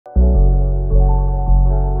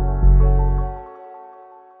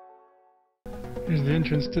Here's the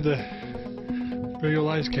entrance to the burial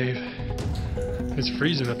ice cave. It's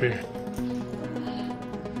freezing up here.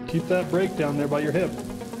 Keep that brake down there by your hip.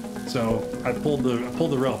 So I pulled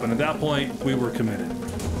the rope, and at that point we were committed.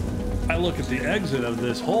 I look at the exit of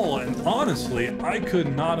this hole, and honestly, I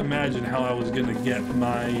could not imagine how I was going to get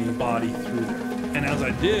my body through there. And as I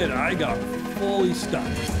did, I got fully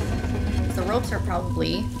stuck. The ropes are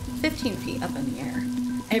probably 15 feet up in the air.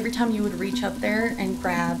 Every time you would reach up there and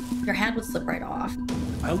grab, your hand would slip right off.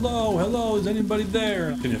 Hello, hello, is anybody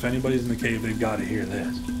there? And if anybody's in the cave, they've got to hear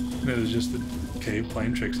this. And it was just the cave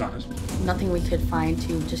playing tricks on us. Nothing we could find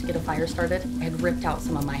to just get a fire started. I had ripped out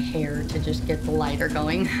some of my hair to just get the lighter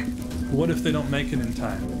going. What if they don't make it in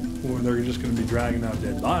time? Or they're just going to be dragging out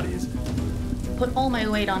dead bodies? Put all my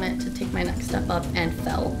weight on it to take my next step up and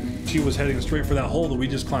fell. She was heading straight for that hole that we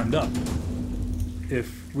just climbed up.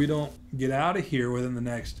 If we don't get out of here within the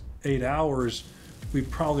next 8 hours, we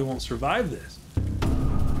probably won't survive this.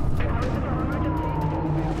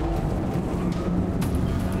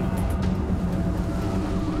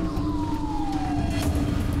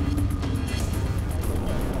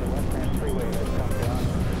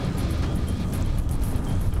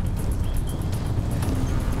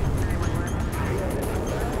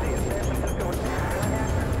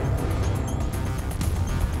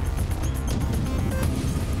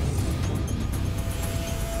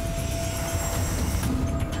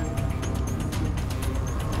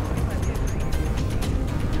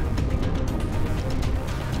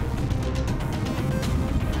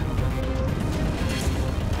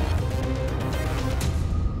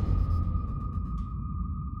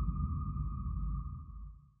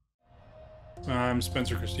 I'm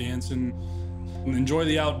Spencer Christiansen. Enjoy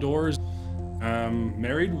the outdoors. I'm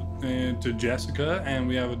married to Jessica, and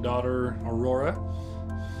we have a daughter, Aurora.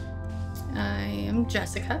 I am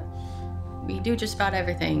Jessica. We do just about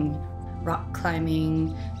everything. Rock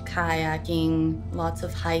climbing, kayaking, lots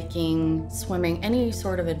of hiking, swimming, any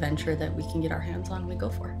sort of adventure that we can get our hands on, we go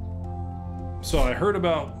for. So I heard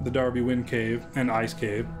about the Darby Wind Cave and Ice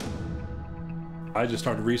Cave. I just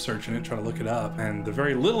started researching it, trying to look it up, and the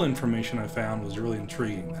very little information I found was really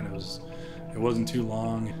intriguing. And it wasn't too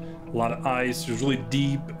long, a lot of ice, it was really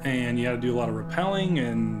deep, and you had to do a lot of rappelling,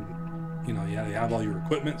 and you know, you had to have all your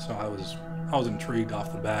equipment. So I was intrigued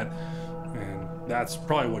off the bat, and that's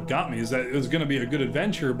probably what got me, is that it was going to be a good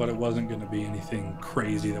adventure, but it wasn't going to be anything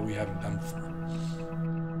crazy that we haven't done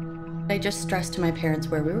before. I just stressed to my parents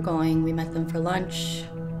where we were going. We met them for lunch,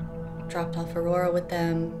 dropped off Aurora with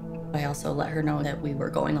them. I also let her know that we were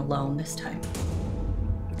going alone this time.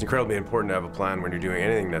 It's incredibly important to have a plan when you're doing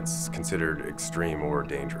anything that's considered extreme or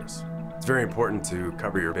dangerous. It's very important to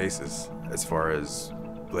cover your bases as far as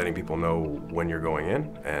letting people know when you're going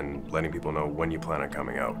in and letting people know when you plan on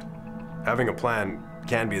coming out. Having a plan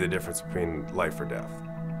can be the difference between life or death.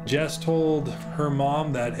 Jess told her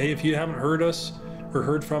mom that, hey, if you haven't heard us or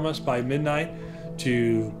heard from us by midnight,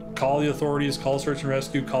 to call the authorities, call search and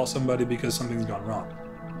rescue, call somebody because something's gone wrong.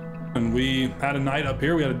 And we had a night up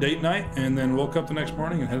here, we had a date night, and then woke up the next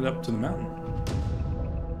morning and headed up to the mountain.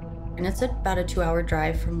 And it's about a 2-hour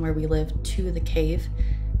drive from where we live to the cave,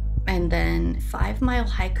 and then 5-mile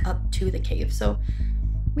hike up to the cave. So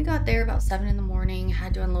we got there about 7 in the morning,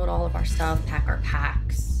 had to unload all of our stuff, pack our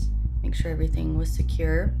packs, make sure everything was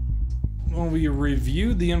secure. When we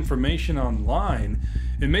reviewed the information online,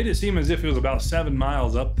 it made it seem as if it was about 7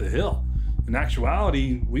 miles up the hill. In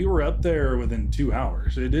actuality, we were up there within 2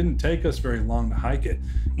 hours. It didn't take us very long to hike it.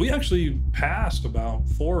 We actually passed about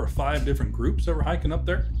 4 or 5 different groups that were hiking up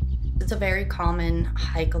there. It's a very common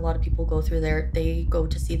hike. A lot of people go through there. They go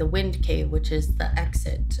to see the Wind Cave, which is the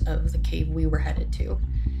exit of the cave we were headed to.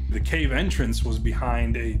 The cave entrance was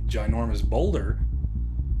behind a ginormous boulder.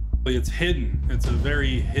 It's hidden. It's a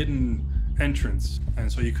very hidden entrance.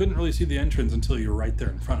 And so you couldn't really see the entrance until you were right there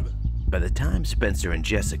in front of it. By the time Spencer and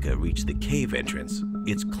Jessica reach the cave entrance,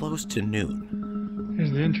 it's close to noon.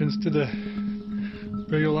 Here's the entrance to the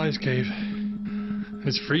burial ice cave.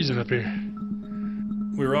 It's freezing up here.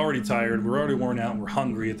 We were already tired, we're already worn out, we're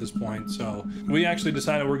hungry at this point. So we actually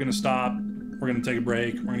decided we're gonna stop, we're gonna take a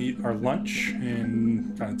break, we're gonna eat our lunch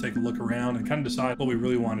and kind of take a look around and kind of decide what we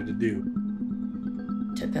really wanted to do.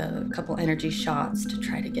 Took a couple energy shots to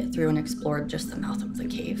try to get through and explore just the mouth of the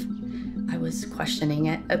cave. I was questioning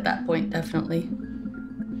it at that point, definitely.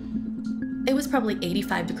 It was probably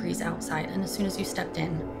 85 degrees outside, and as soon as you stepped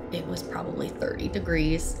in, it was probably 30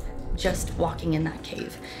 degrees just walking in that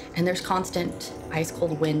cave. And there's constant ice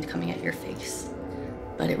cold wind coming at your face.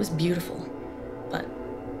 But it was beautiful. But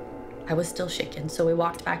I was still shaken, so we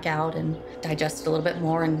walked back out and digested a little bit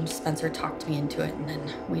more, and Spencer talked me into it, and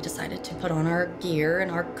then we decided to put on our gear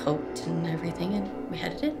and our coat and everything, and we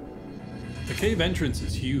headed in. The cave entrance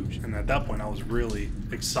is huge, and at that point I was really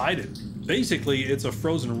excited. Basically, it's a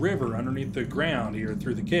frozen river underneath the ground here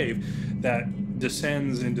through the cave that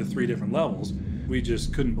descends into 3 different levels. We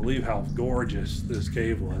just couldn't believe how gorgeous this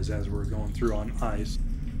cave was as we were going through on ice.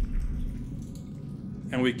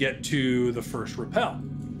 And we get to the first rappel.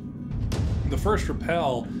 The first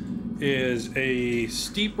rappel is a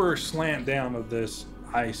steeper slant down of this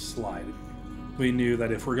ice slide. We knew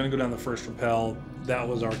that if we're going to go down the first rappel, that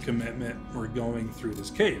was our commitment. We're going through this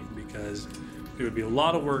cave because it would be a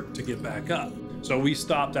lot of work to get back up. So we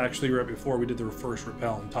stopped actually right before we did the first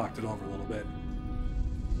rappel and talked it over a little bit.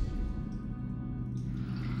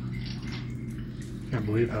 Can't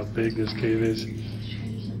believe how big this cave is.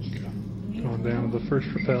 Going down to the first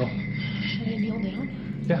rappel. Should I kneel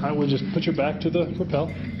down? Yeah, I would just put your back to the rappel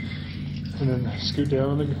and then scoot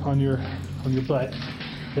down on your butt.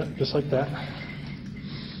 Yep, just like that.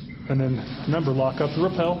 And then remember, lock up the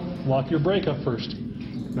rappel, lock your brake up first.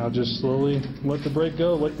 Now just slowly let the brake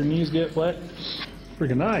go, let your knees get wet.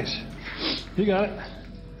 Freaking nice. You got it.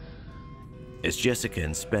 As Jessica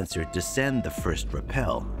and Spencer descend the first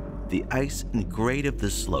rappel, the ice and grade of the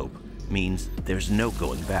slope means there's no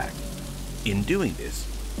going back. In doing this,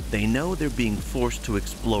 they know they're being forced to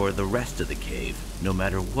explore the rest of the cave, no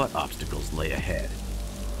matter what obstacles lay ahead.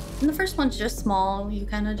 And the first one's just small. You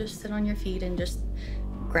kind of just sit on your feet and just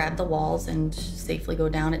grab the walls and safely go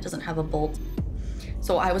down. It doesn't have a bolt.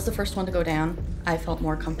 So I was the first one to go down. I felt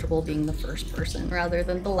more comfortable being the first person rather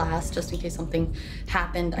than the last, just in case something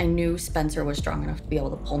happened. I knew Spencer was strong enough to be able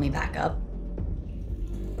to pull me back up.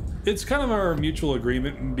 It's kind of our mutual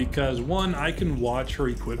agreement because, one, I can watch her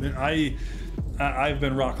equipment. I've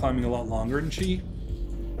been rock climbing a lot longer than she.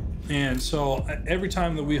 And so every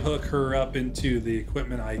time that we hook her up into the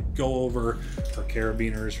equipment, I go over her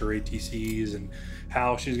carabiners, her ATCs, and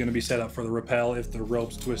how she's going to be set up for the rappel, if the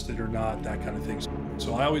rope's twisted or not, that kind of thing.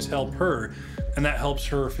 So I always help her, and that helps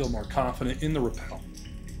her feel more confident in the rappel.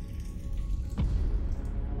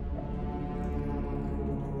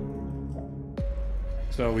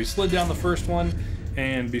 So we slid down the first one,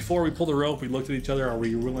 and before we pulled the rope, we looked at each other. Are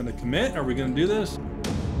we willing to commit? Are we going to do this?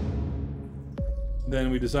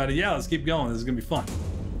 Then we decided, yeah, let's keep going. This is going to be fun.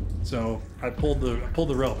 So I pulled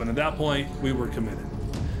the rope, and at that point, we were committed.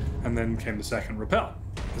 And then came the second rappel.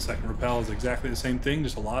 The second rappel is exactly the same thing,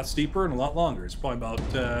 just a lot steeper and a lot longer. It's probably about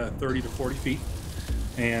 30 to 40 feet.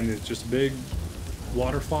 And it's just a big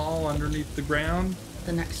waterfall underneath the ground.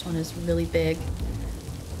 The next one is really big,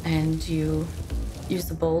 and you use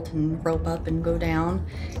the bolt and rope up and go down.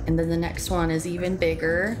 And then the next one is even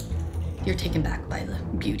bigger. You're taken back by the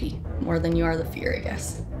beauty more than you are the fear, I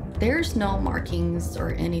guess. There's no markings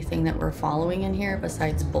or anything that we're following in here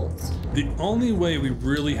besides bolts. The only way we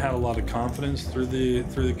really had a lot of confidence through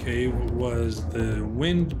the cave was the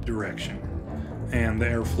wind direction and the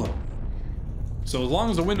airflow. So as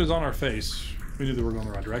long as the wind was on our face, we knew that we were going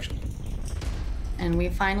the right direction. And we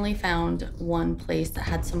finally found one place that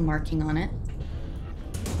had some marking on it.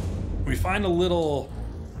 We find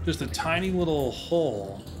just a tiny little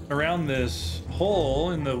hole. Around this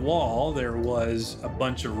hole in the wall, there was a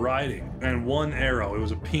bunch of writing and one arrow. It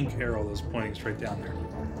was a pink arrow that was pointing straight down there.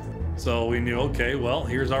 So we knew, okay, well,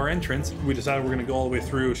 here's our entrance. We decided we're gonna go all the way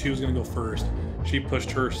through. She was gonna go first. She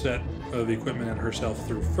pushed her set of equipment and herself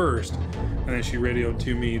through first, and then she radioed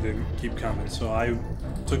to me to keep coming. So I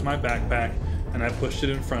took my backpack and I pushed it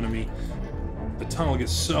in front of me. The tunnel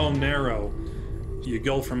gets so narrow. You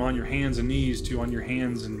go from on your hands and knees to on your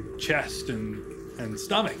hands and chest and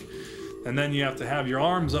stomach, and then you have to have your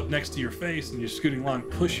arms up next to your face, and you're scooting along,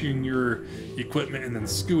 pushing your equipment and then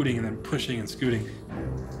scooting and then pushing and scooting.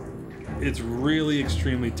 It's really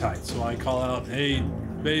extremely tight. So I call out, hey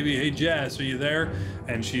baby, hey Jess, are you there?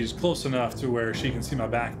 And she's close enough to where she can see my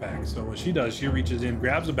backpack. So what she does, she reaches in,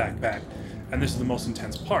 grabs a backpack, and this is the most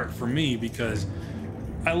intense part for me because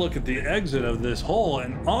I look at the exit of this hole,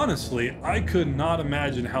 and honestly, I could not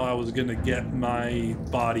imagine how I was gonna get my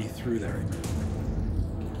body through there.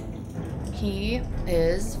 He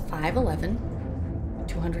is 5'11",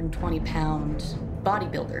 220-pound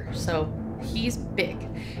bodybuilder, so he's big.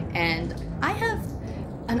 And I have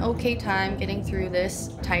an okay time getting through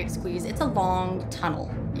this tight squeeze. It's a long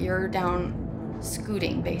tunnel. You're down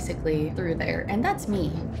scooting basically through there, and that's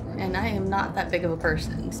me. And I am not that big of a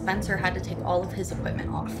person. Spencer had to take all of his equipment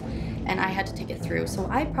off, and I had to take it through. So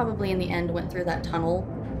I probably in the end went through that tunnel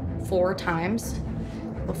 4 times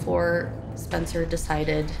before Spencer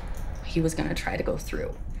decided he was gonna try to go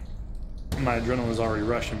through. My adrenaline was already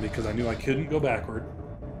rushing because I knew I couldn't go backward.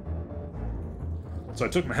 So I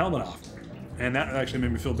took my helmet off, and that actually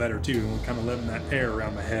made me feel better too, kind of letting that air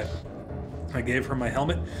around my head. I gave her my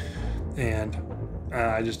helmet, and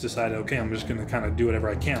I just decided, okay, I'm just gonna kind of do whatever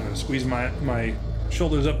I can. I'm gonna squeeze my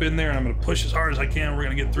shoulders up in there, and I'm gonna push as hard as I can. We're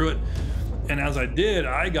gonna get through it. And as I did,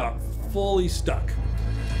 I got fully stuck.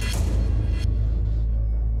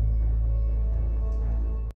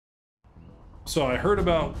 So I heard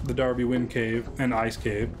about the Darby Wind Cave and Ice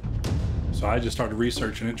Cave. So I just started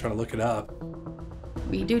researching it, trying to look it up.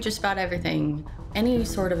 We do just about everything. Any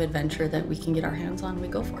sort of adventure that we can get our hands on, we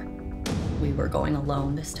go for. We were going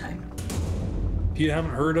alone this time. If you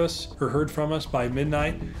haven't heard us or heard from us by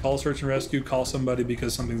midnight, call search and rescue, call somebody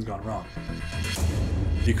because something's gone wrong.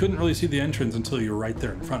 You couldn't really see the entrance until you were right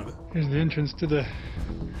there in front of it. Here's the entrance to the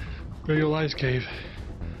big old ice cave.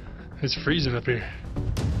 It's freezing up here.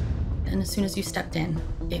 And as soon as you stepped in,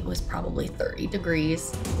 it was probably 30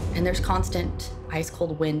 degrees, and there's constant ice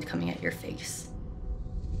cold wind coming at your face.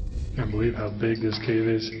 Can't believe how big this cave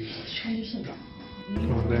is.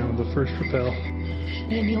 Going down the first rappel.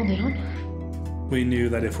 Kneel down. We knew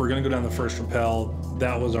that if we're gonna go down the first rappel,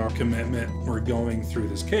 that was our commitment. We're going through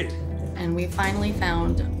this cave. And we finally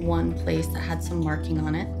found one place that had some marking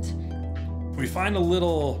on it. We find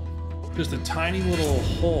just a tiny little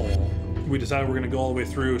hole. We decided we're gonna go all the way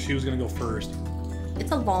through. She was gonna go first.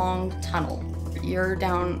 It's a long tunnel. You're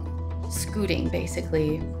down scooting,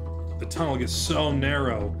 basically. The tunnel gets so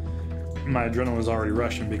narrow, my adrenaline was already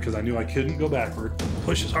rushing because I knew I couldn't go backward.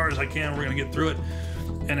 Push as hard as I can, we're gonna get through it.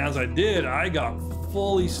 And as I did, I got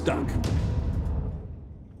fully stuck.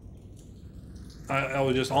 I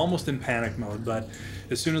was just almost in panic mode, but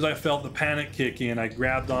as soon as I felt the panic kick in, I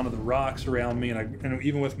grabbed onto the rocks around me and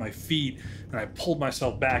even with my feet, and I pulled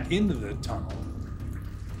myself back into the tunnel.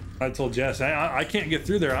 I told Jess, I can't get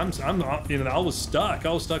through there. I was stuck.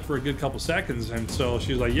 I was stuck for a good couple seconds, and so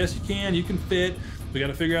she was like, yes, you can fit. We got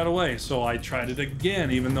to figure out a way. So I tried it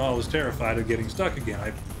again, even though I was terrified of getting stuck again.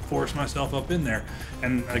 I forced myself up in there,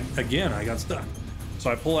 and again, I got stuck. So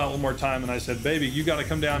I pull out one more time and I said, baby, you got to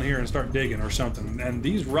come down here and start digging or something. And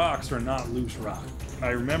these rocks are not loose rock. I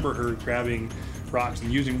remember her grabbing rocks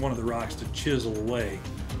and using one of the rocks to chisel away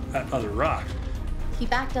at other rocks. He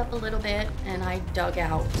backed up a little bit, and I dug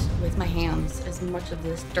out with my hands as much of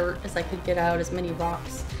this dirt as I could get out, as many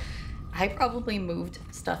rocks. I probably moved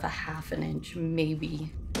stuff a half an inch,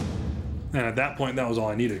 maybe. And at that point, that was all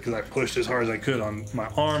I needed because I pushed as hard as I could on my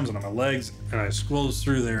arms and on my legs, and I squeezed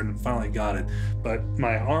through there and finally got it. But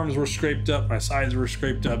my arms were scraped up, my sides were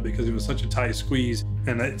scraped up because it was such a tight squeeze,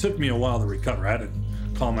 and it took me a while to recover. I had to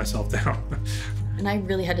calm myself down. And I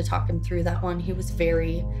really had to talk him through that one. He was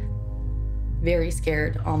very, very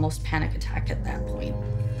scared, almost panic attack at that point.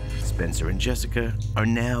 Spencer and Jessica are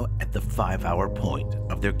now at the 5-hour point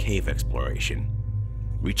of their cave exploration.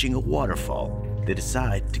 Reaching a waterfall, they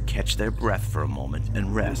decide to catch their breath for a moment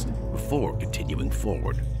and rest before continuing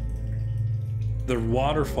forward. The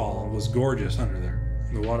waterfall was gorgeous under there.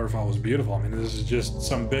 The waterfall was beautiful. I mean, this is just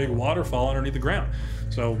some big waterfall underneath the ground.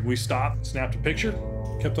 So we stopped, snapped a picture,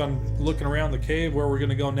 kept on looking around the cave where we're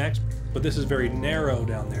gonna go next, but this is very narrow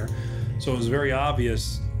down there. So it was very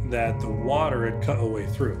obvious that the water had cut a way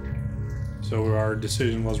through. So our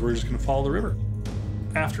decision was we're just gonna follow the river.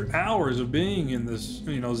 After hours of being in this,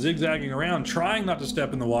 zigzagging around, trying not to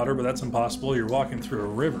step in the water, but that's impossible. You're walking through a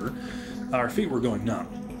river. Our feet were going numb,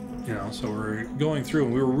 so we're going through,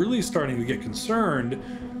 and we were really starting to get concerned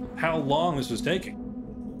how long this was taking.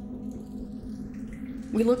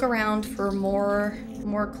 We look around for more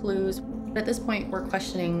clues. At this point, we're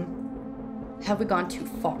questioning, have we gone too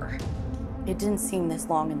far? It didn't seem this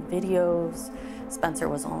long in videos. Spencer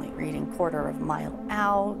was only reading quarter of a mile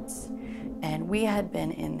out. And we had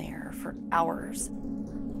been in there for hours,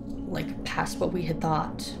 like past what we had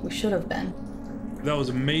thought we should have been. That was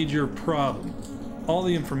a major problem. All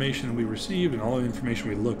the information we received and all the information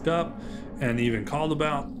we looked up and even called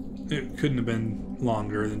about, it couldn't have been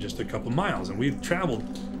longer than just a couple miles. And we've traveled,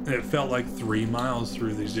 it felt like 3 miles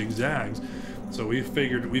through these zigzags. So we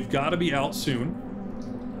figured we've got to be out soon.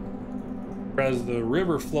 As the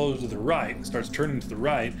river flows to the right, starts turning to the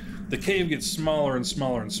right, the cave gets smaller and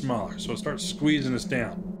smaller and smaller, so it starts squeezing us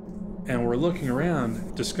down. And we're looking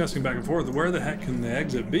around, discussing back and forth, where the heck can the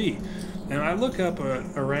exit be? And I look up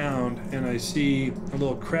around and I see a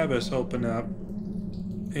little crevice open up,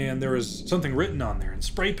 and there was something written on there in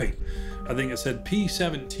spray paint. I think it said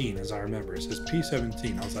P17, as I remember. It says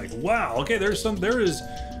P17. I was like, wow, okay, there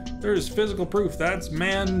is physical proof. That's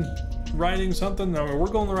man writing something. We're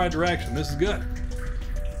going the right direction. This is good.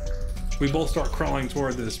 We both start crawling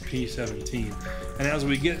toward this P17, And as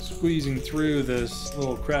we get squeezing through this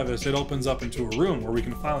little crevice, it opens up into a room where we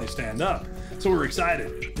can finally stand up. So we're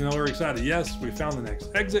excited. You know, we're excited. Yes, we found the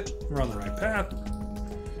next exit. We're on the right path.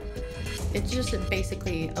 It's just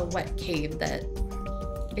basically a wet cave that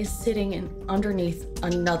is sitting underneath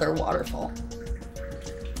another waterfall.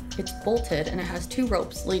 It's bolted and it has 2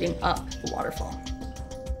 ropes leading up the waterfall.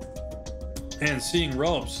 And seeing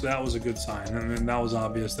ropes, that was a good sign. And then that was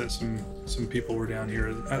obvious that some people were down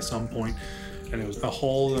here at some point, and it was a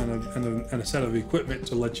hole and a set of equipment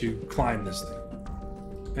to let you climb this thing.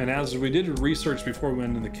 And as we did research before we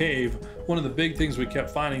went into the cave, one of the big things we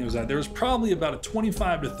kept finding was that there was probably about a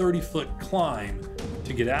 25 to 30 foot climb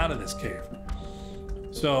to get out of this cave.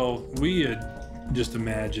 So we had just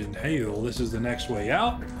imagined, hey, well, this is the next way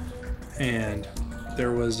out. And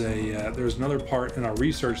there was another part in our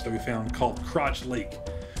research that we found called Crotch Lake.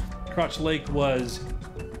 Crotch Lake was,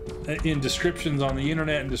 in descriptions on the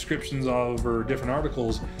internet and descriptions over different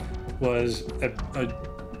articles, was a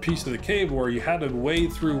piece of the cave where you had to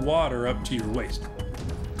wade through water up to your waist.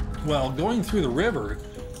 Well, going through the river,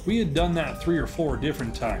 we had done that 3 or 4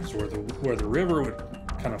 different times where the river would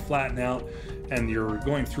kind of flatten out and you're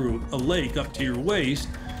going through a lake up to your waist.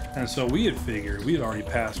 And so we had figured we had already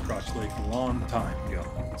passed Crotch Lake a long time ago.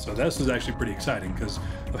 So this is actually pretty exciting because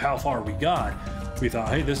of how far we got. We thought,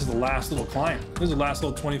 hey, this is the last little climb. This is the last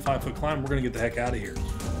little 25-foot climb. We're gonna get the heck out of here.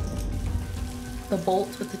 The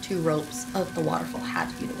bolt with the 2 ropes of the waterfall had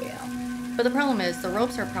to be the way out. But the problem is the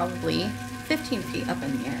ropes are probably 15 feet up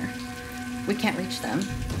in the air. We can't reach them.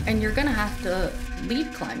 And you're gonna have to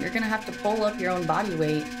lead climb. You're gonna have to pull up your own body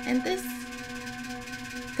weight. And this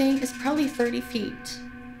thing is probably 30 feet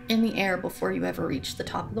in the air before you ever reach the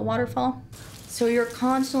top of the waterfall. So you're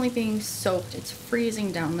constantly being soaked. It's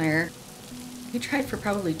freezing down there. We tried for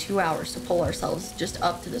probably 2 hours to pull ourselves just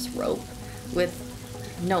up to this rope with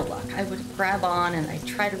no luck. I would grab on and I'd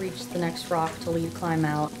try to reach the next rock to lead climb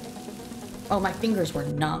out. Oh, my fingers were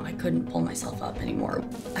numb. I couldn't pull myself up anymore.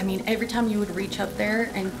 I mean, every time you would reach up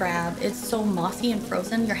there and grab, it's so mossy and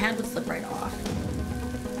frozen, your hand would slip right off.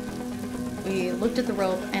 We looked at the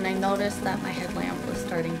rope and I noticed that my headlamp was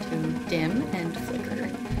starting to dim and flicker.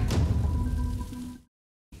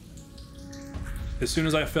 As soon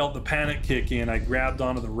as I felt the panic kick in, I grabbed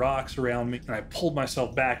onto the rocks around me and I pulled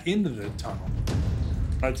myself back into the tunnel.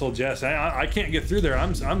 I told Jess, I can't get through there. I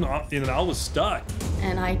was stuck.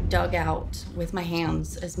 And I dug out with my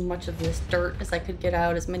hands as much of this dirt as I could get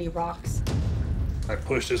out, as many rocks. I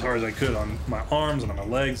pushed as hard as I could on my arms and on my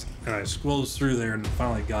legs, and I squeezed through there and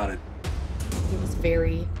finally got it. He was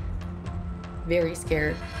very, very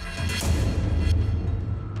scared.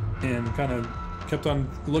 And kind of kept on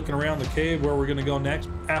looking around the cave where we're gonna go next.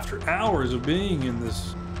 After hours of being in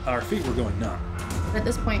this, our feet were going numb. At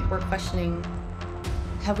this point, we're questioning,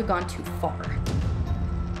 have we gone too far?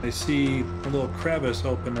 I see a little crevice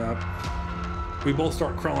open up. We both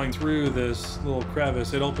start crawling through this little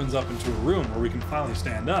crevice. It opens up into a room where we can finally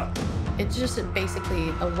stand up. It's just basically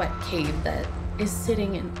a wet cave that is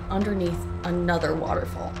sitting underneath another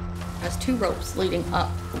waterfall. It has 2 ropes leading up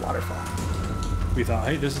the waterfall. We thought,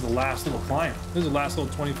 hey, this is the last little climb. This is the last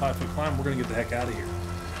little 25-foot climb. We're gonna get the heck out of here.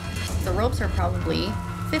 The ropes are probably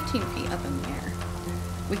 15 feet up in the air.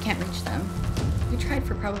 We can't reach them. We tried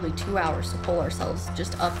for probably 2 hours to pull ourselves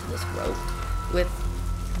just up to this rope with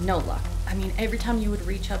no luck. I mean, every time you would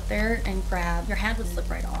reach up there and grab, your hand would slip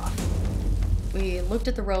right off. We looked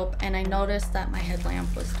at the rope and I noticed that my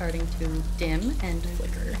headlamp was starting to dim and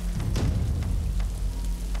flicker.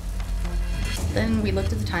 Then we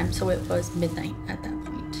looked at the time, so it was midnight at that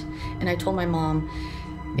point. And I told my mom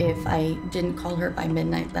if I didn't call her by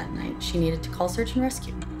midnight that night, she needed to call search and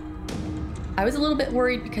rescue. I was a little bit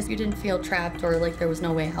worried because you didn't feel trapped or like there was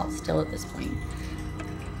no way out still at this point.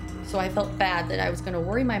 So I felt bad that I was gonna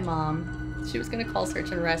worry my mom. She was gonna call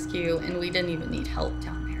search and rescue and we didn't even need help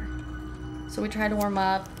down there. So we tried to warm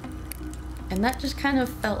up and that just kind of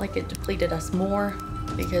felt like it depleted us more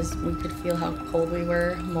because we could feel how cold we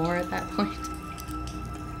were more at that point.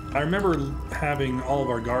 I remember having all of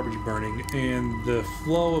our garbage burning and the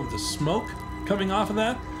flow of the smoke coming off of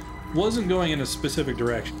that wasn't going in a specific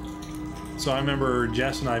direction. So I remember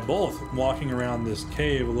Jess and I both walking around this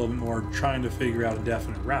cave a little bit more, trying to figure out a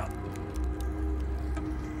definite route.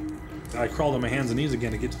 I crawled on my hands and knees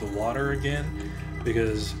again to get to the water again,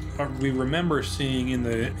 because we remember seeing in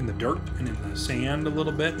the dirt and in the sand a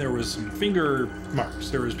little bit, there was some finger marks.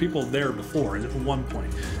 There was people there before at one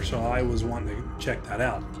point. So I was wanting to check that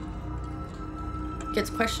out. It gets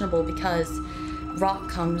questionable because rock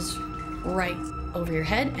comes right over your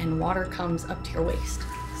head and water comes up to your waist.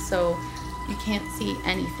 So You can't see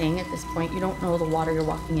anything at this point. You don't know the water you're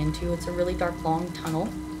walking into. It's a really dark, long tunnel.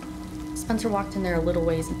 Spencer walked in there a little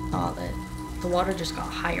ways and saw that the water just got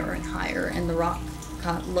higher and higher, and the rock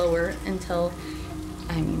got lower until,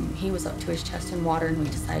 I mean, he was up to his chest in water, and we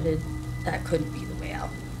decided that couldn't be the way out.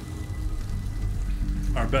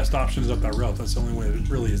 Our best option is up that rope. That's the only way that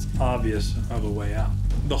really is obvious of a way out.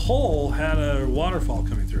 The hole had a waterfall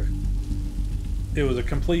coming through it. It was a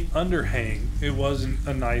complete underhang. It wasn't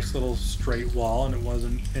a nice little straight wall, and it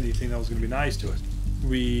wasn't anything that was going to be nice to us.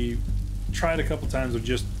 We tried a couple times of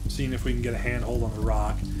just seeing if we can get a handhold on the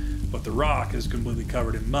rock, but the rock is completely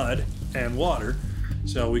covered in mud and water,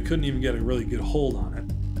 so we couldn't even get a really good hold on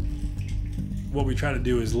it. What we try to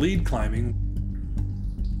do is lead climbing.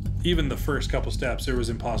 Even the first couple steps, it was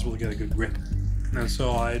impossible to get a good grip. And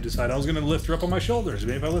so I decided I was going to lift her up on my shoulders.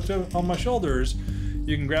 Maybe if I lift her up on my shoulders,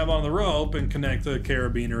 you can grab on the rope and connect the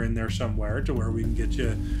carabiner in there somewhere to where we can get you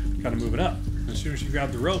kind of moving up. As soon as she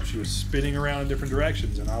grabbed the rope, she was spinning around in different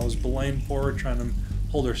directions, and I was belaying forward trying to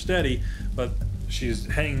hold her steady, but she's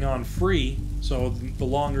hanging on free, so the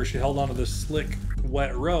longer she held onto this slick,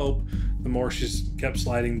 wet rope, the more she kept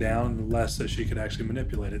sliding down, the less that she could actually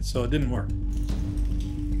manipulate it, so it didn't work.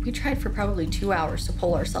 We tried for probably 2 hours to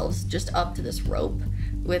pull ourselves just up to this rope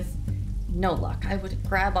with no luck. I would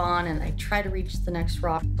grab on and I'd try to reach the next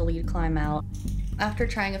rock to lead climb out. After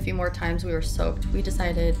trying a few more times, we were soaked. We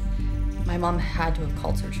decided my mom had to have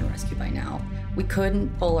called search and rescue by now. We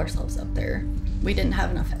couldn't pull ourselves up there. We didn't have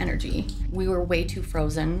enough energy. We were way too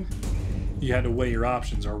frozen. You had to weigh your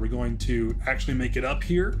options. Are we going to actually make it up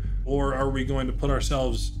here, or are we going to put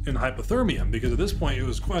ourselves in hypothermia? Because at this point it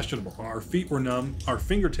was questionable. Our feet were numb, our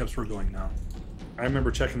fingertips were going numb. I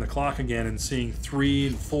remember checking the clock again and seeing 3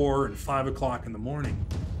 and 4 and 5 o'clock in the morning.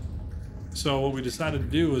 So what we decided to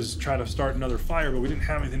do was try to start another fire, but we didn't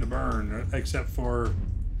have anything to burn except for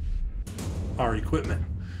our equipment.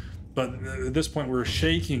 But at this point we're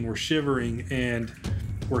shaking, we're shivering, and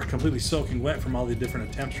we're completely soaking wet from all the different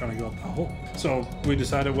attempts trying to go up the hole. So we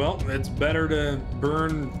decided, well, it's better to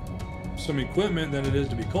burn some equipment than it is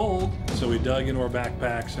to be cold. So we dug into our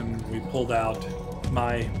backpacks and we pulled out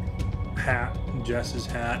my hat, Jess's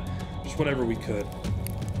hat, just whatever we could.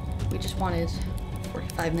 We just wanted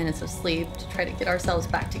 45 minutes of sleep to try to get ourselves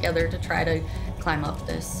back together to try to climb up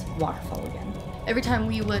this waterfall again. Every time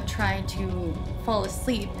we would try to fall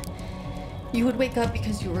asleep, you would wake up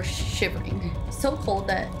because you were shivering. So cold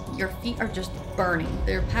that your feet are just burning.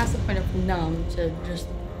 They're past the point of numb to just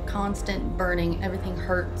constant burning. Everything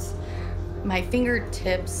hurts. My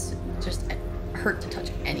fingertips just hurt to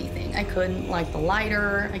touch anything. I couldn't light the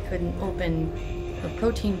lighter. I couldn't open the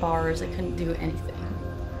protein bars. I couldn't do anything.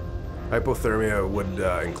 Hypothermia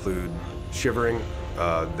would include shivering,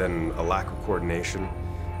 then a lack of coordination,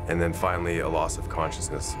 and then finally a loss of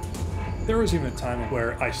consciousness. There was even a time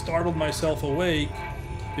where I startled myself awake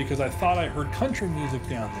because I thought I heard country music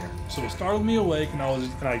down there. So it startled me awake, and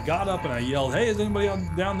I got up and I yelled, "Hey, is anybody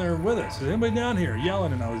down there with us? Is anybody down here?"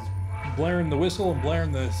 Yelling, and I was blaring the whistle and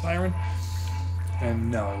blaring the siren.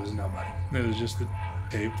 And no, it was nobody. It was just the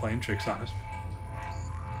cave playing tricks on us.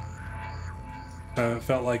 It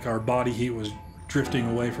felt like our body heat was drifting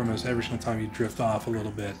away from us every single time you drift off a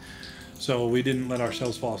little bit. So we didn't let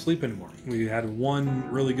ourselves fall asleep anymore. We had one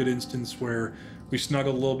really good instance where we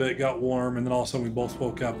snuggled a little bit, got warm, and then all of a sudden we both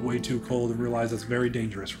woke up way too cold and realized that's very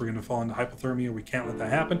dangerous. We're gonna fall into hypothermia. We can't let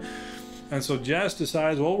that happen. And so Jess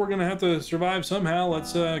decides, well, we're gonna have to survive somehow.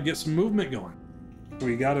 Let's get some movement going.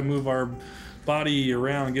 We gotta move our body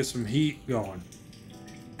around and get some heat going.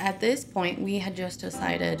 At this point, we had just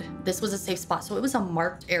decided this was a safe spot. So it was a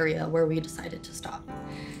marked area where we decided to stop.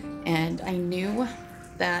 And I knew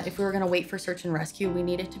that if we were gonna wait for search and rescue, we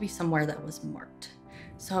needed to be somewhere that was marked.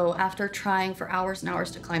 So after trying for hours and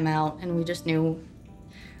hours to climb out, and we just knew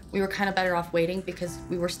we were kind of better off waiting because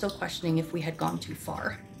we were still questioning if we had gone too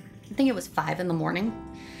far. I think it was 5 in the morning.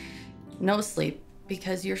 No sleep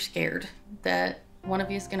because you're scared that one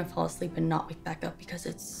of you is gonna fall asleep and not wake back up because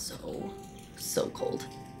it's so cold.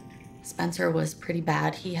 Spencer was pretty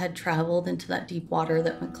bad. He had traveled into that deep water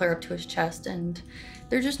that went clear up to his chest, and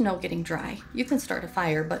there's just no getting dry. You can start a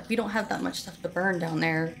fire, but we don't have that much stuff to burn down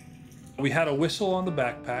there. We had a whistle on the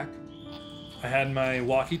backpack. I had my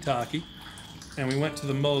walkie-talkie, and we went to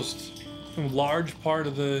the most large part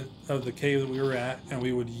of the cave that we were at, and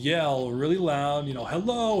we would yell really loud, you know,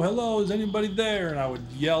 "Hello, hello, is anybody there?" And I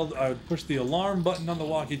would push the alarm button on the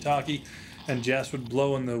walkie-talkie, and Jess would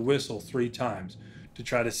blow in the whistle 3 times to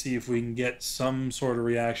try to see if we can get some sort of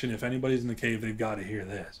reaction. If anybody's in the cave, they've got to hear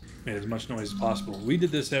this. Made as much noise as possible. We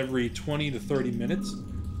did this every 20 to 30 minutes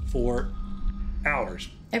for hours.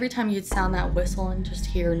 Every time you'd sound that whistle and just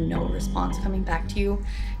hear no response coming back to you,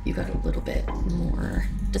 you got a little bit more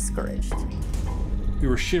discouraged. We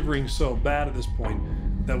were shivering so bad at this point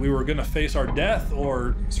that we were gonna face our death,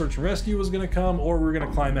 or search and rescue was gonna come, or we were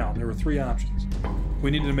gonna climb out. There were 3 options.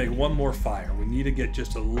 We needed to make one more fire. We needed to get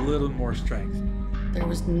just a little more strength. There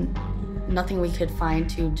was nothing we could find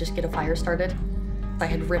to just get a fire started. I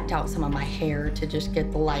had ripped out some of my hair to just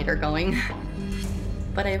get the lighter going.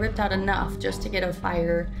 But I ripped out enough just to get a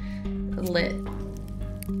fire lit.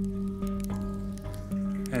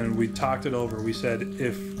 And we talked it over. We said,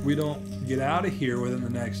 if we don't get out of here within the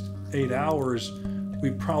next 8 hours, we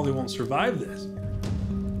probably won't survive this.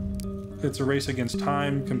 It's a race against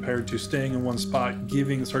time compared to staying in one spot,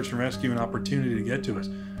 giving search and rescue an opportunity to get to us.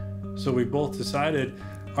 So we both decided,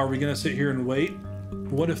 are we gonna sit here and wait?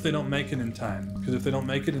 What if they don't make it in time? Because if they don't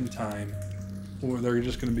make it in time, or they're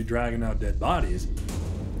just gonna be dragging out dead bodies.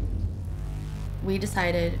 We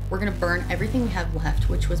decided we're gonna burn everything we have left,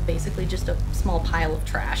 which was basically just a small pile of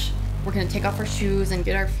trash. We're gonna take off our shoes and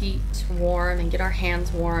get our feet warm and get our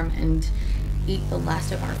hands warm and eat the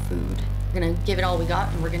last of our food. We're gonna give it all we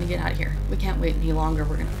got and we're gonna get out of here. We can't wait any longer.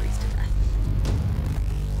 We're gonna freeze to death.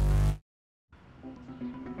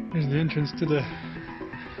 Here's the entrance to the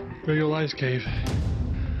big old ice cave.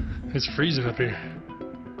 It's freezing up here.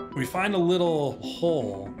 We find a little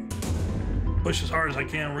hole, push as hard as I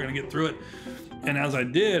can, we're gonna get through it. And as I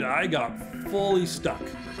did, I got fully stuck.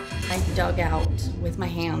 I dug out with my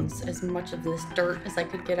hands as much of this dirt as I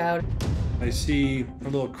could get out. I see a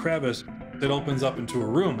little crevice that opens up into a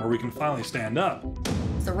room where we can finally stand up.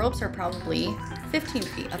 The ropes are probably 15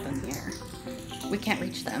 feet up in the air. We can't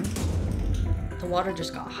reach them. The water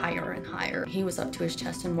just got higher and higher. He was up to his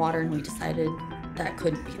chest in water and we decided that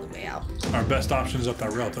couldn't be the way out. Our best option is up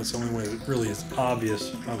that rope. That's the only way that really is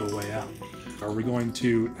obvious of a way out. Are we going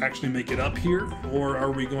to actually make it up here, or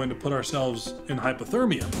are we going to put ourselves in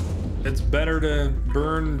hypothermia? It's better to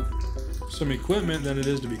burn some equipment than it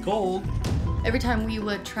is to be cold. Every time we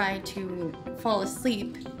would try to fall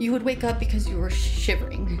asleep, you would wake up because you were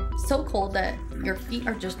shivering. So cold that your feet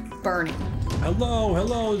are just burning. Hello,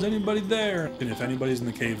 hello, is anybody there? And if anybody's in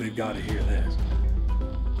the cave, they've got to hear this.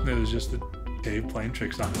 It was just the cave playing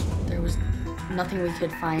tricks on us. There was nothing we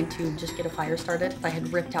could find to just get a fire started. I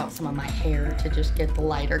had ripped out some of my hair to just get the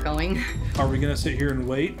lighter going. Are we gonna sit here and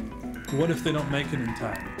wait? What if they don't make it in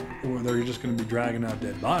time? Or they're just gonna be dragging out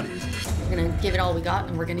dead bodies? We're gonna give it all we got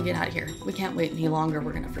and we're gonna get out of here. We can't wait any longer.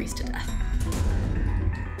 We're gonna freeze to death.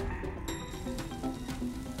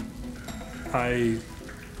 I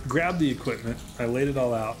grabbed the equipment, I laid it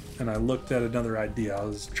all out, and I looked at another idea. I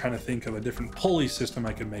was trying to think of a different pulley system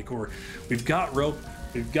I could make, or we've got rope,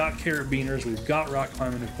 we've got carabiners, we've got rock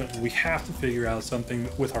climbing equipment. We have to figure out something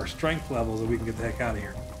with our strength levels that we can get the heck out of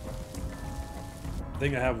here. I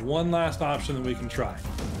think I have one last option that we can try.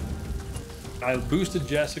 I boosted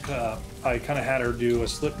Jessica up. I kind of had her do a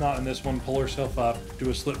slip knot in this one, pull herself up, do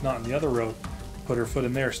a slip knot in the other rope, put her foot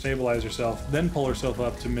in there, stabilize herself, then pull herself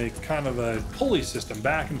up to make kind of a pulley system,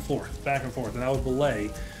 back and forth, and I would belay,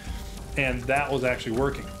 and that was actually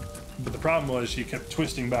working. But the problem was she kept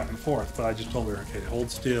twisting back and forth, but I just told her, okay,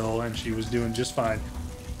 hold still, and she was doing just fine.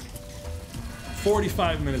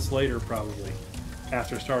 45 minutes later, probably,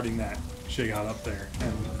 after starting that, she got up there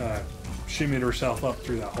and shimmied herself up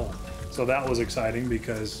through that hole. So that was exciting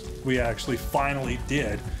because we actually finally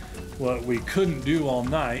did what we couldn't do all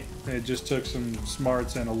night. It just took some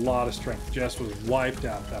smarts and a lot of strength. Jess was wiped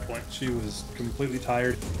out at that point. She was completely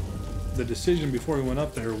tired. The decision before we went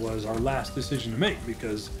up there was our last decision to make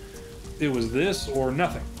because it was this or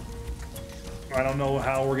nothing. I don't know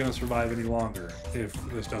how we're gonna survive any longer if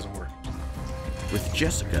this doesn't work. With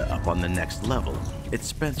Jessica up on the next level, it's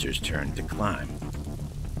Spencer's turn to climb.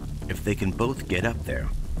 If they can both get up there,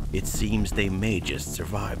 it seems they may just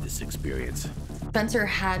survive this experience. Spencer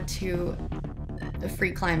had to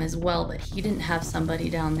free climb as well, but he didn't have somebody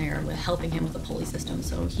down there with helping him with the pulley system,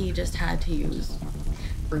 so he just had to use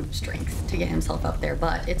brute strength to get himself up there.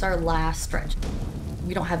 But it's our last stretch.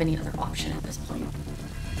 We don't have any other option at this point.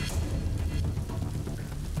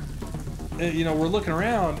 You know, we're looking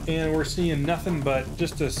around and we're seeing nothing but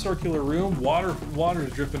just a circular room.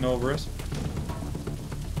 Water's dripping over us.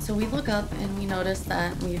 So we look up and we notice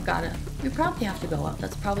that we probably have to go up.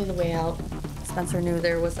 That's probably the way out. Spencer knew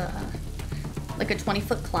there was like a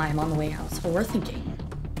 20-foot climb on the way out. So we're thinking,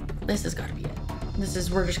 this has got to be it.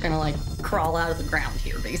 We're just gonna like crawl out of the ground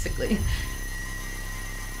here, basically.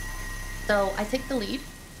 So I take the lead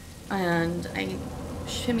and I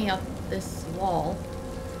shimmy up this wall.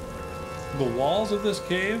 The walls of this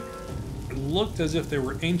cave looked as if they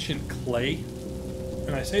were ancient clay.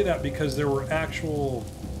 And I say that because there were actual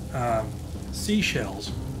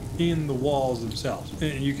seashells in the walls themselves.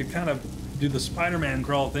 And you could kind of do the Spider-Man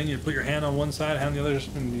crawl thing. You put your hand on one side, hand on the other,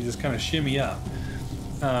 and you just kind of shimmy up.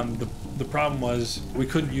 The problem was we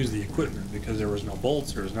couldn't use the equipment because there was no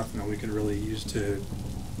bolts. There was nothing that we could really use to,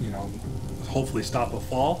 you know, hopefully stop a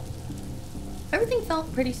fall. Everything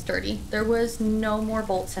felt pretty sturdy. There was no more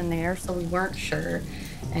bolts in there, so we weren't sure.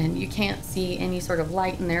 And you can't see any sort of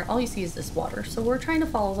light in there. All you see is this water. So we're trying to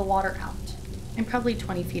follow the water out. I'm probably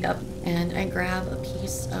 20 feet up, and I grab a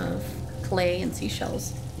piece of clay and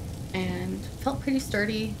seashells and felt pretty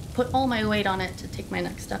sturdy, put all my weight on it to take my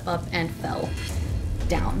next step up, and fell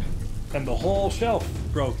down. And the whole shelf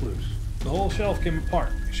broke loose. The whole shelf came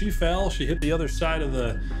apart. She fell, she hit the other side of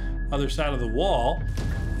the wall,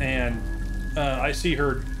 and I see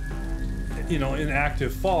her, you know, in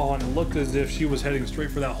active fall, and it looked as if she was heading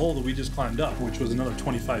straight for that hole that we just climbed up, which was another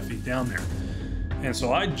 25 feet down there. And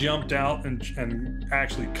so I jumped out and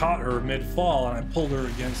actually caught her mid-fall, and I pulled her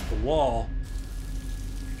against the wall.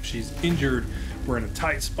 She's injured. We're in a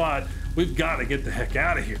tight spot. We've got to get the heck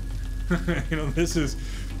out of here. You know, this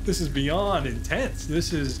is beyond intense.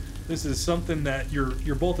 This is something that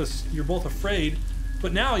you're both afraid,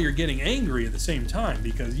 but now you're getting angry at the same time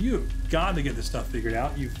because you've got to get this stuff figured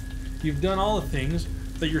out. You've done all the things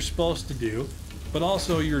that you're supposed to do, but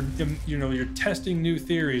also you're testing new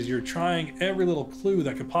theories. You're trying every little clue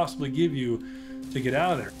that could possibly give you to get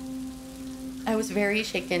out of there. I was very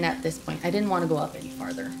shaken at this point. I didn't want to go up any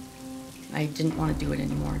farther. I didn't want to do it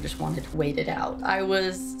anymore. I just wanted to wait it out. I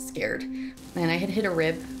was scared. And I had hit a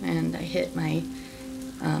rib, and I hit my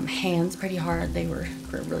hands pretty hard. They were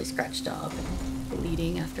really scratched up and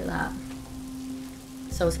bleeding after that.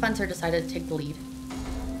 So Spencer decided to take the lead.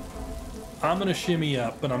 I'm going to shimmy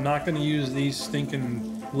up, but I'm not going to use these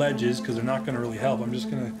stinking ledges because they're not going to really help. I'm just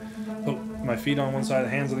going to put my feet on one side,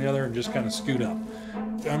 hands on the other, and just kind of scoot up.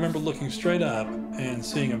 I remember looking straight up and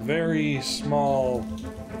seeing a very small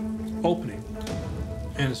opening.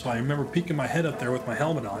 And so I remember peeking my head up there with my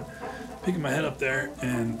helmet on, peeking my head up there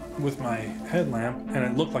and with my headlamp, and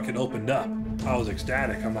it looked like it opened up. I was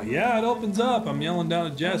ecstatic. I'm like, yeah, it opens up. I'm yelling down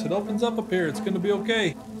at Jess, it opens up here. It's going to be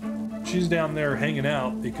okay. She's down there hanging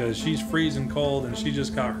out because she's freezing cold and she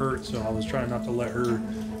just got hurt. So I was trying not to let her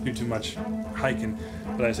do too much hiking.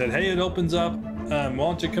 But I said, hey, it opens up. Why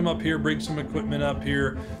don't you come up here, bring some equipment up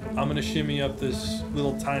here. I'm going to shimmy up this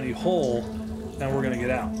little tiny hole and we're going to get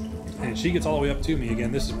out. And she gets all the way up to me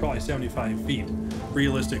again. This is probably 75 feet,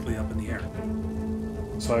 realistically up in the air.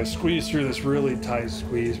 So I squeeze through this really tight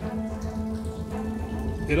squeeze.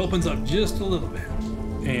 It opens up just a little bit.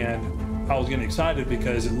 And I was getting excited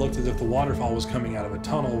because it looked as if the waterfall was coming out of a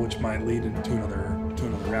tunnel, which might lead into another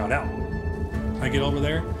route out. I get over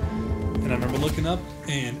there, and I remember looking up,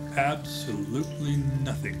 and absolutely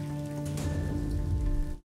nothing.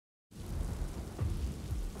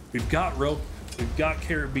 We've got rope, we've got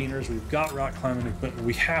carabiners, we've got rock climbing equipment.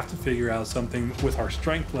 We have to figure out something with our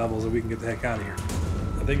strength levels that we can get the heck out of here.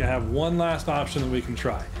 I think I have one last option that we can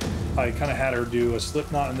try. I kind of had her do a slip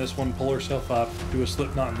knot in this one, pull herself up, do a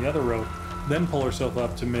slip knot in the other rope, then pull herself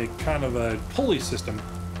up to make kind of a pulley system.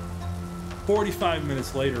 45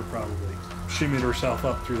 minutes later, probably, shimmied herself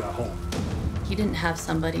up through that hole. He didn't have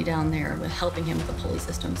somebody down there helping him with the pulley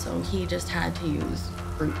system, so he just had to use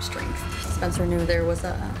brute strength. Spencer knew there was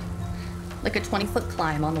like a 20-foot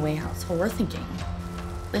climb on the way out, so we're thinking,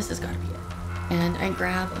 this has got to be it. And I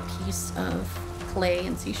grab a piece of clay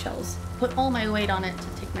and seashells, put all my weight on it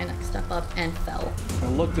to take my next step up, and fell. It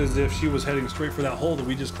looked as if she was heading straight for that hole that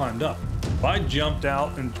we just climbed up. I jumped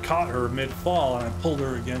out and caught her mid-fall, and I pulled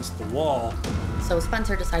her against the wall. So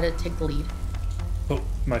Spencer decided to take the lead. Put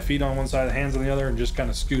my feet on one side, hands on the other, and just kind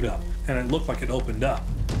of scoot up. And it looked like it opened up.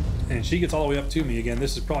 And she gets all the way up to me again.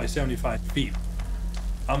 This is probably 75 feet.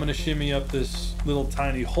 I'm going to shimmy up this little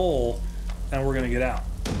tiny hole, and we're going to get out.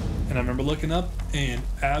 And I remember looking up, and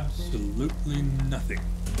absolutely nothing.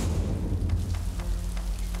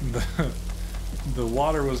 The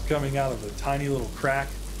water was coming out of a tiny little crack,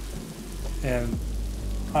 and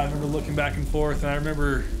I remember looking back and forth, and I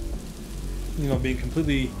remember, you know, being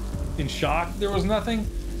completely in shock. There was nothing,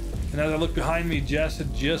 and as I looked behind me, Jess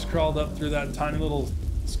had just crawled up through that tiny little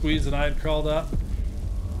squeeze that I had crawled up.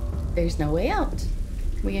 There's no way out.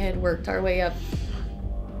 We had worked our way up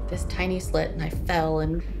this tiny slit, and I fell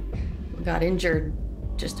and got injured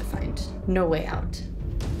just to find no way out.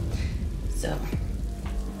 So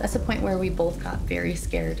that's the point where we both got very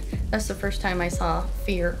scared. That's the first time I saw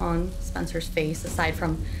fear on Spencer's face, aside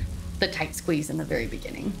from the tight squeeze in the very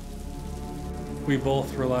beginning. We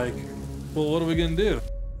both were like, well, what are we gonna do?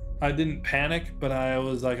 I didn't panic, but I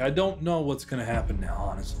was like, I don't know what's gonna happen now,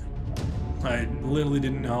 honestly. I literally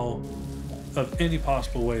didn't know of any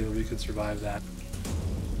possible way that we could survive that.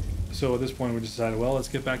 So at this point, we decided, well, let's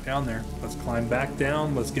get back down there. Let's climb back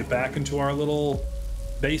down. Let's get back into our little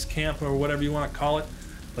base camp or whatever you want to call it.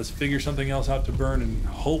 Let's figure something else out to burn and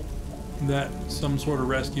hope that some sort of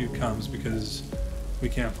rescue comes, because we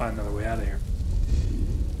can't find another way out of here.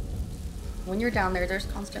 When you're down there, there's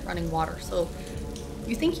constant running water. So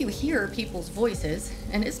you think you hear people's voices,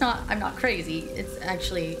 and it's not, I'm not crazy. It's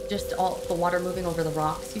actually just all the water moving over the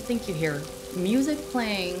rocks. You think you hear music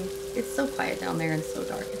playing. It's so quiet down there and so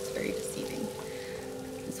dark. It's very deceiving.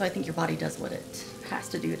 And so I think your body does what it has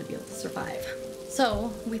to do to be able to survive.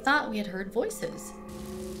 So we thought we had heard voices.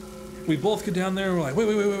 We both get down there and we're like,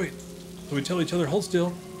 wait. So we tell each other, hold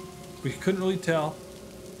still. We couldn't really tell.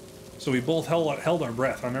 So we both held our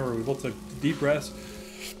breath. I remember we both took deep breaths,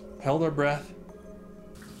 held our breath.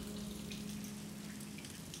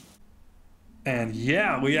 And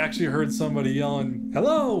yeah, we actually heard somebody yelling,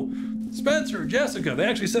 hello, Spencer, Jessica. They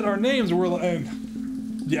actually said our names, and we're like,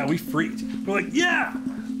 yeah, we freaked. We're like, yeah.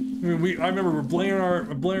 I remember we're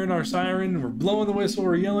blaring our siren, and we're blowing the whistle,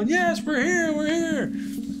 we're yelling, yes, we're here.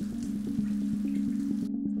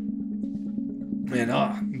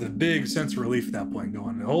 And the big sense of relief at that point,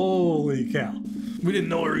 going, holy cow. We didn't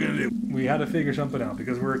know what we were gonna do. We had to figure something out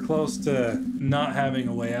because we were close to not having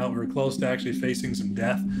a way out. We were close to actually facing some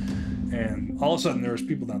death. And all of a sudden there was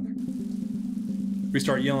people down there. We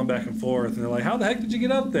start yelling back and forth, and they're like, how the heck did you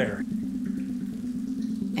get up there?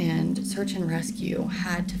 And search and rescue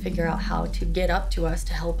had to figure out how to get up to us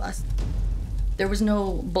to help us. There was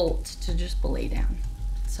no bolt to just belay down.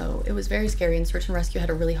 So it was very scary, and search and rescue had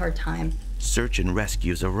a really hard time. Search and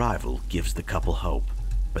rescue's arrival gives the couple hope,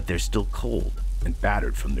 but they're still cold and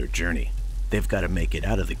battered from their journey. They've got to make it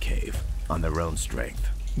out of the cave on their own strength.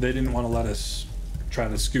 They didn't want to let us try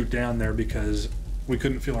to scoot down there because we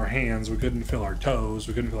couldn't feel our hands, we couldn't feel our toes,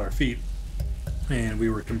 we couldn't feel our feet. And we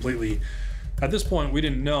were completely, at this point, we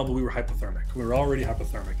didn't know, but we were hypothermic. We were already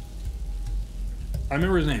hypothermic. I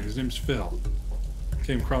remember his name. His name's Phil.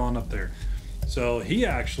 Came crawling up there. So he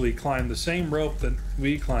actually climbed the same rope that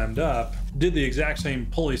we climbed up, did the exact same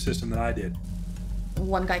pulley system that I did.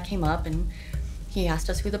 One guy came up and he asked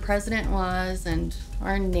us who the president was and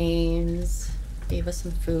our names, gave us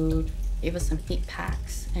some food, gave us some heat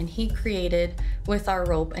packs, and he created, with our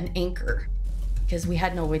rope, an anchor because we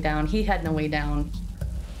had no way down. He had no way down.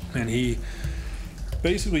 And he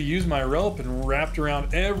basically used my rope and wrapped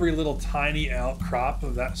around every little tiny outcrop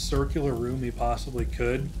of that circular room he possibly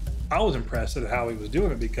could. I was impressed at how he was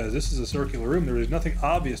doing it because this is a circular room. There was nothing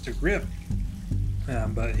obvious to grip.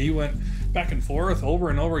 But he went back and forth over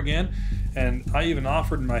and over again. And I even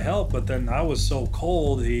offered my help, but then I was so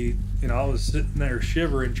cold, I was sitting there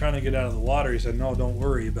shivering, trying to get out of the water. He said, no, don't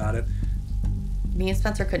worry about it. Me and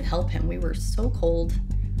Spencer couldn't help him. We were so cold.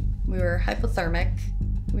 We were hypothermic.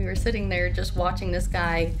 We were sitting there just watching this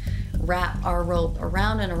guy wrap our rope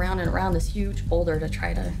around and around and around this huge boulder to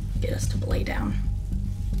try to get us to belay down.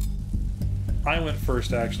 I went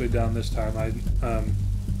first actually down this time. I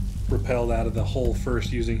rappelled out of the hole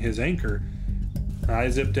first using his anchor. I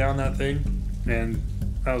zipped down that thing, and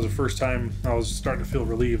that was the first time I was starting to feel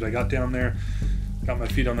relieved. I got down there, got my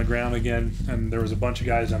feet on the ground again, and there was a bunch of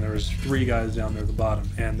guys down there. There was 3 guys down there at the bottom,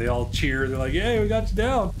 and they all cheered. They're like, yay, we got you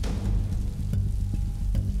down.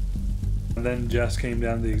 And then Jess came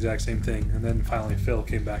down to the exact same thing, and then finally Phil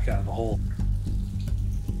came back out of the hole.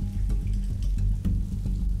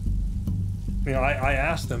 I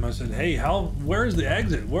asked them, I said, hey, where's the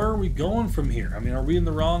exit? Where are we going from here? I mean, are we in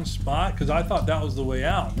the wrong spot? Because I thought that was the way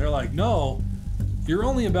out. And they're like, no, you're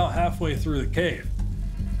only about halfway through the cave.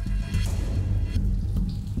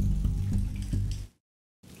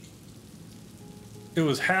 It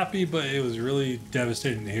was happy, but it was really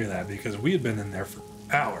devastating to hear that because we had been in there for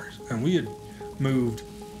hours and we had moved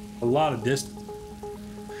a lot of distance.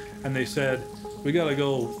 And they said, we got to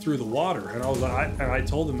go through the water. And I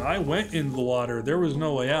told them, I went into the water. There was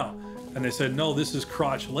no way out. And they said, no, this is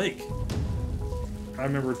Crotch Lake. I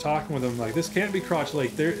remember talking with them like, this can't be Crotch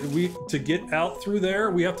Lake. To get out through there,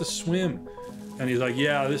 we have to swim. And he's like,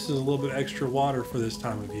 yeah, this is a little bit extra water for this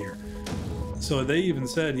time of year. So they even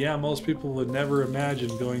said, yeah, most people would never imagine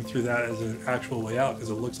going through that as an actual way out because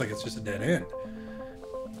it looks like it's just a dead end.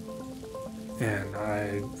 And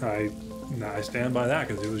I stand by that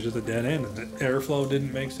because it was just a dead end and the airflow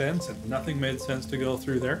didn't make sense and nothing made sense to go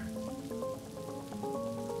through there.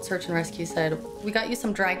 Search and rescue said, we got you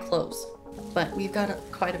some dry clothes, but we've got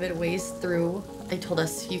quite a bit of ways through. They told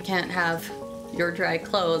us you can't have your dry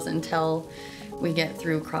clothes until we get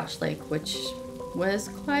through Crotch Lake, which was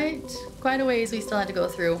quite a ways we still had to go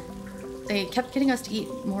through. They kept getting us to eat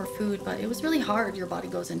more food, but it was really hard. Your body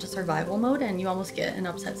goes into survival mode and you almost get an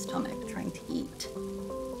upset stomach trying to eat.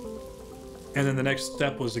 And then the next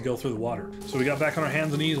step was to go through the water. So we got back on our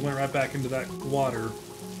hands and knees, went right back into that water.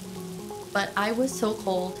 But I was so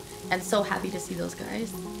cold and so happy to see those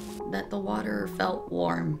guys that the water felt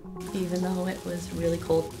warm, even though it was really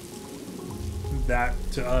cold. That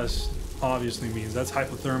to us obviously means that's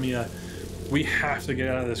hypothermia. We have to get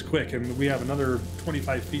out of this quick, and we have another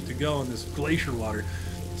 25 feet to go in this glacier water.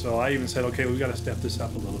 So I even said, okay, we've got to step this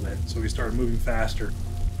up a little bit. So we started moving faster.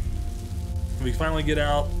 We finally get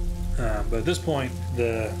out, but at this point,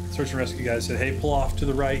 the search and rescue guys said, hey, pull off to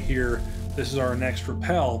the right here. This is our next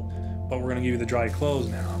rappel, but we're gonna give you the dry clothes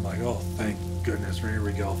now. I'm like, oh, thank goodness, here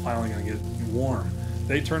we go. Finally gonna get warm.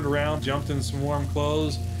 They turned around, jumped in some warm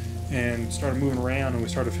clothes, and started moving around, and we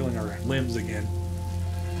started feeling our limbs again.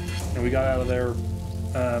 And we got out of there,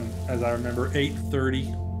 as I remember,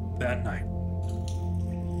 8:30 that night.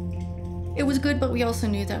 It was good, but we also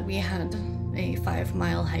knew that we had a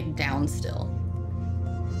 5-mile hike down still.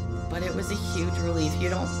 But it was a huge relief. You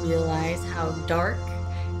don't realize how dark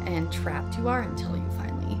and trapped you are until you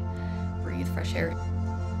finally breathe fresh air.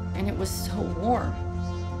 And it was so warm.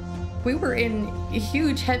 We were in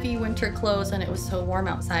huge, heavy winter clothes, and it was so warm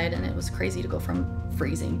outside, and it was crazy to go from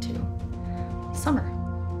freezing to summer.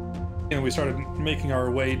 And we started making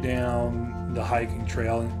our way down the hiking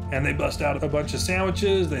trail, and they bust out a bunch of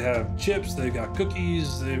sandwiches. They have chips, they've got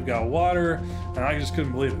cookies, they've got water, and I just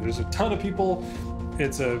couldn't believe it. There's a ton of people.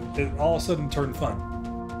 It all of a sudden turned fun.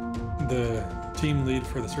 The team lead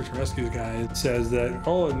for the search and rescue guy says that,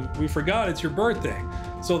 oh, and we forgot it's your birthday.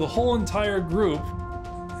 So the whole entire group,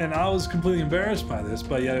 and I was completely embarrassed by this,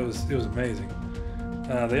 but yeah, it was amazing.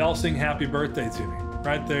 They all sing happy birthday to me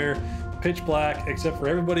right there, pitch black, except for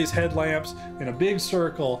everybody's headlamps in a big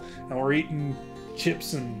circle, and we're eating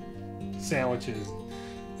chips and sandwiches.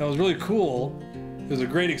 That was really cool. It was a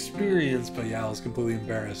great experience, but yeah, I was completely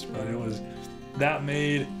embarrassed, but that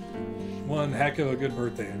made one heck of a good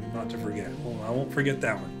birthday, and not to forget. Well, I won't forget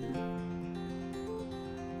that one.